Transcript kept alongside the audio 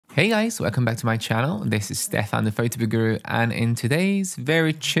Hey guys, welcome back to my channel. This is Stefan the Photobook Guru, and in today's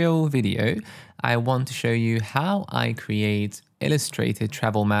very chill video, I want to show you how I create illustrated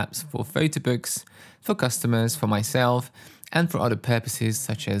travel maps for photobooks, for customers, for myself, and for other purposes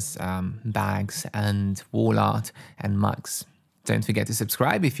such as bags and wall art and mugs. Don't forget to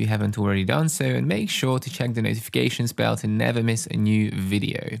subscribe if you haven't already done so, and make sure to check the notifications bell to never miss a new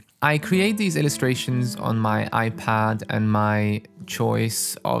video. I create these illustrations on my iPad, and my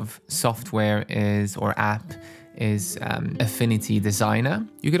choice of software or app is Affinity Designer.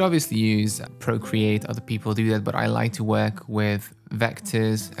 You could obviously use Procreate, other people do that, but I like to work with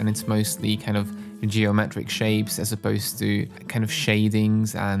vectors, and it's mostly kind of geometric shapes as opposed to kind of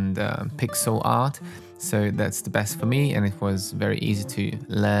shadings and pixel art. So that's the best for me, and it was very easy to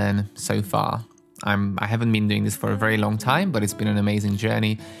learn so far. I haven't been doing this for a very long time, but it's been an amazing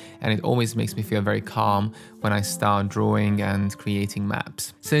journey, and it always makes me feel very calm when I start drawing and creating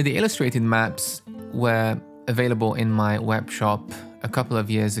maps. So the illustrated maps were available in my web shop a couple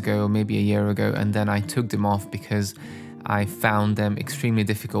of years ago, maybe a year ago, and then I took them off because I found them extremely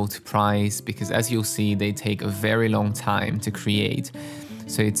difficult to price, because as you'll see, they take a very long time to create.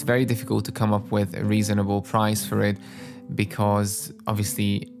 So it's very difficult to come up with a reasonable price for it, because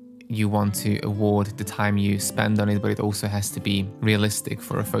obviously you want to award the time you spend on it, but it also has to be realistic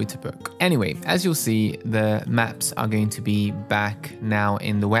for a photo book. Anyway, as you'll see, the maps are going to be back now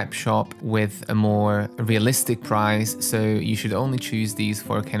in the web shop with a more realistic price. So you should only choose these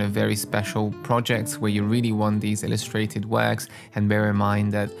for kind of very special projects where you really want these illustrated works, and bear in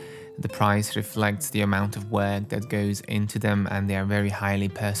mind that the price reflects the amount of work that goes into them, and they are very highly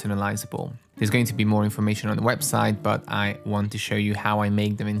personalizable. There's going to be more information on the website, but I want to show you how I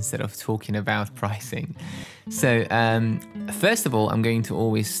make them instead of talking about pricing. So first of all, I'm going to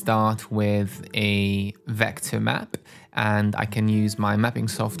always start with a vector map, and I can use my mapping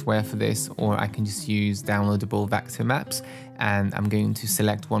software for this, or I can just use downloadable vector maps. And I'm going to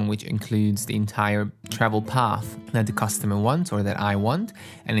select one which includes the entire travel path that the customer wants, or that I want.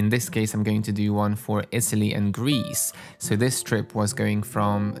 And in this case, I'm going to do one for Italy and Greece. So this trip was going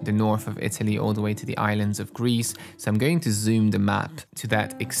from the north of Italy all the way to the islands of Greece. So I'm going to zoom the map to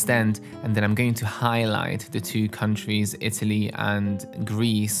that extent, and then I'm going to highlight the two countries, Italy and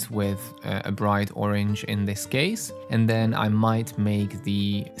Greece, with a bright orange in this case. And then I might make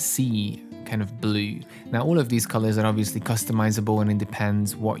the sea kind of blue. Now all of these colors are obviously customizable, and it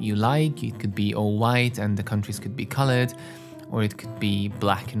depends what you like. It could be all white and the countries could be colored, or it could be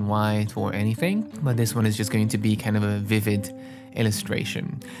black and white or anything, but this one is just going to be kind of a vivid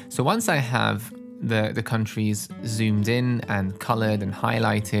illustration. So once I have the countries zoomed in and colored and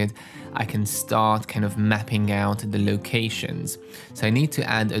highlighted, I can start kind of mapping out the locations. So I need to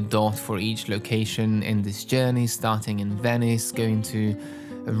add a dot for each location in this journey, starting in Venice, going to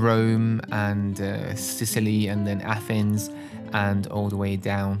Rome and Sicily, and then Athens, and all the way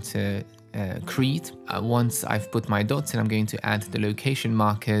down to Crete. Once I've put my dots in, I'm going to add the location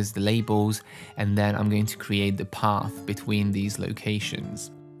markers, the labels, and then I'm going to create the path between these locations.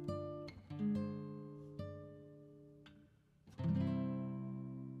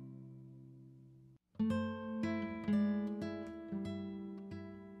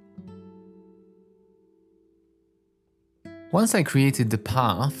 Once I created the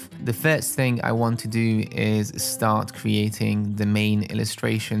path, the first thing I want to do is start creating the main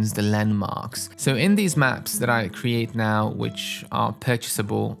illustrations, the landmarks. So in these maps that I create now, which are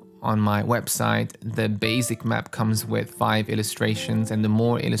purchasable on my website, the basic map comes with 5 illustrations, and the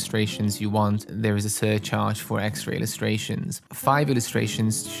more illustrations you want, there is a surcharge for extra illustrations. 5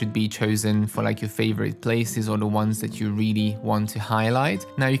 illustrations should be chosen for like your favorite places, or the ones that you really want to highlight.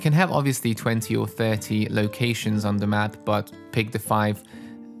 Now you can have obviously 20 or 30 locations on the map, but pick the 5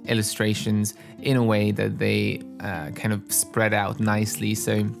 illustrations in a way that they kind of spread out nicely.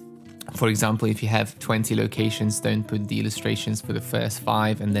 So for example, if you have 20 locations, don't put the illustrations for the first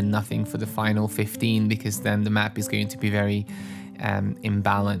 5 and then nothing for the final 15, because then the map is going to be very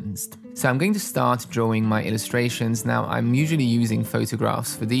imbalanced. So I'm going to start drawing my illustrations. Now I'm usually using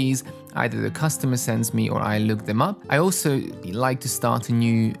photographs for these. Either the customer sends me or I look them up. I also like to start a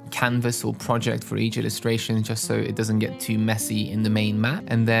new canvas or project for each illustration, just so it doesn't get too messy in the main map.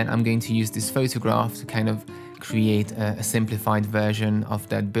 And then I'm going to use this photograph to kind of create a simplified version of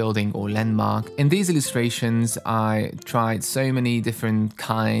that building or landmark. In these illustrations, I tried so many different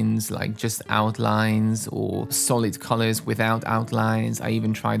kinds, like just outlines or solid colors without outlines. I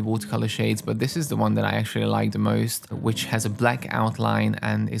even tried watercolor shades, but this is the one that I actually like the most, which has a black outline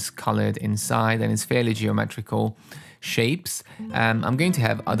and is colored inside, and it's fairly geometrical. shapes. I'm going to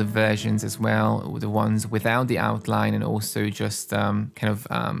have other versions as well, the ones without the outline and also just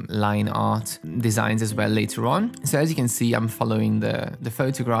line art designs as well later on. So as you can see, I'm following the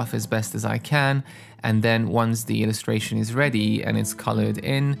photograph as best as I can. And then once the illustration is ready and it's colored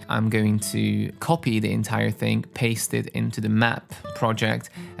in, I'm going to copy the entire thing, paste it into the map project,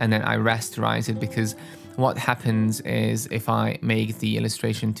 and then I rasterize it, because what happens is if I make the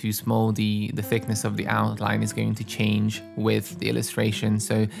illustration too small, the thickness of the outline is going to change with the illustration.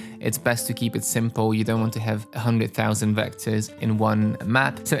 So it's best to keep it simple. You don't want to have 100,000 vectors in one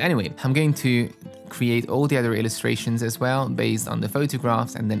map. So anyway, I'm going to create all the other illustrations as well based on the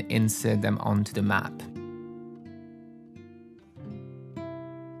photographs and then insert them onto the map.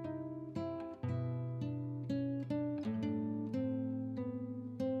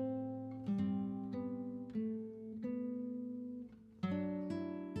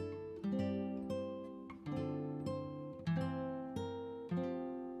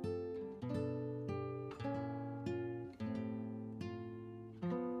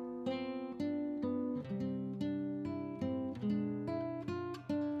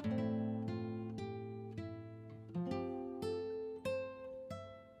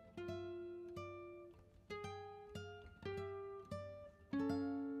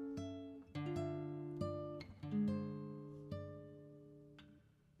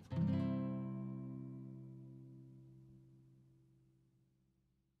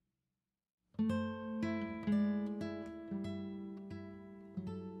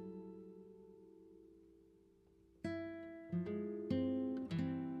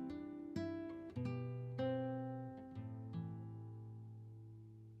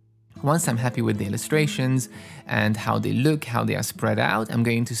 Once I'm happy with the illustrations and how they look, how they are spread out, I'm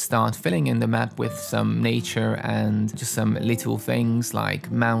going to start filling in the map with some nature and just some little things like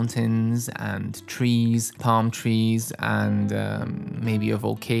mountains and trees, palm trees, and maybe a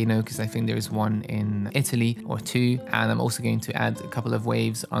volcano, because I think there's one in Italy or two. And I'm also going to add a couple of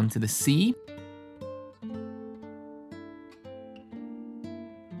waves onto the sea.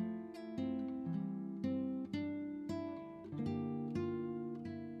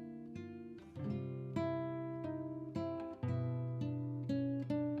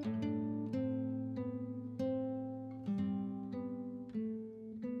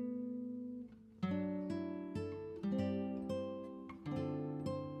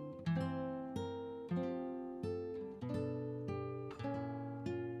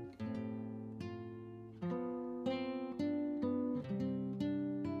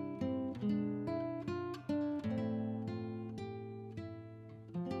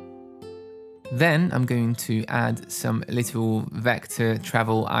 Then I'm going to add some little vector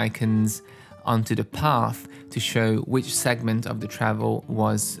travel icons onto the path to show which segment of the travel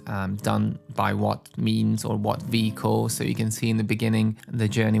was done by what means or what vehicle. So you can see in the beginning the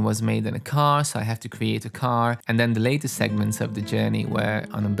journey was made in a car, so I have to create a car, and then the later segments of the journey were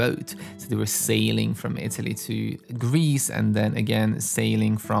on a boat. So they were sailing from Italy to Greece and then again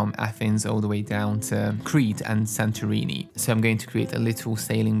sailing from Athens all the way down to Crete and Santorini. So I'm going to create a little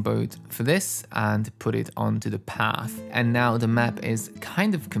sailing boat for this and put it onto the path. And now the map is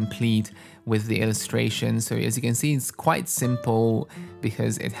kind of complete with the illustration. So as you can see, it's quite simple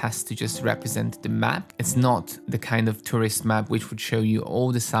because it has to just represent the map. It's not the kind of tourist map which would show you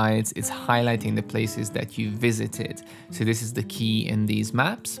all the sites. It's highlighting the places that you visited. So this is the key in these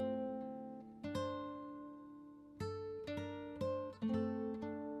maps.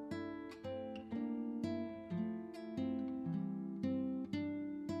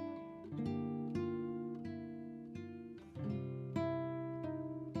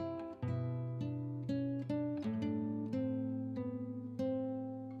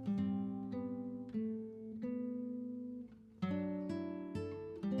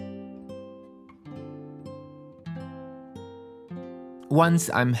 Once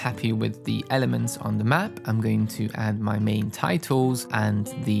I'm happy with the elements on the map, I'm going to add my main titles and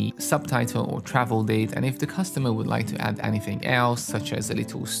the subtitle or travel date. And if the customer would like to add anything else, such as a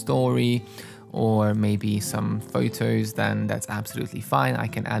little story or maybe some photos, then that's absolutely fine. I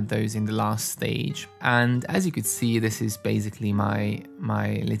can add those in the last stage. And as you could see, this is basically my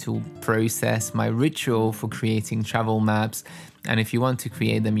little process, my ritual for creating travel maps. And if you want to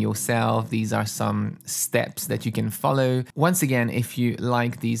create them yourself, these are some steps that you can follow. Once again, if you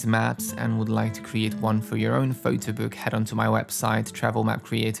like these maps and would like to create one for your own photo book, head on to my website,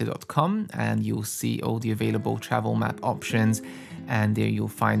 travelmapcreator.com, and you'll see all the available travel map options. And there you'll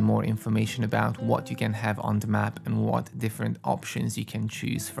find more information about what you can have on the map and what different options you can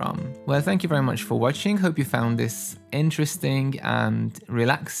choose from. Well, thank you very much for watching. Hope you found this interesting and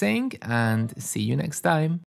relaxing, and see you next time.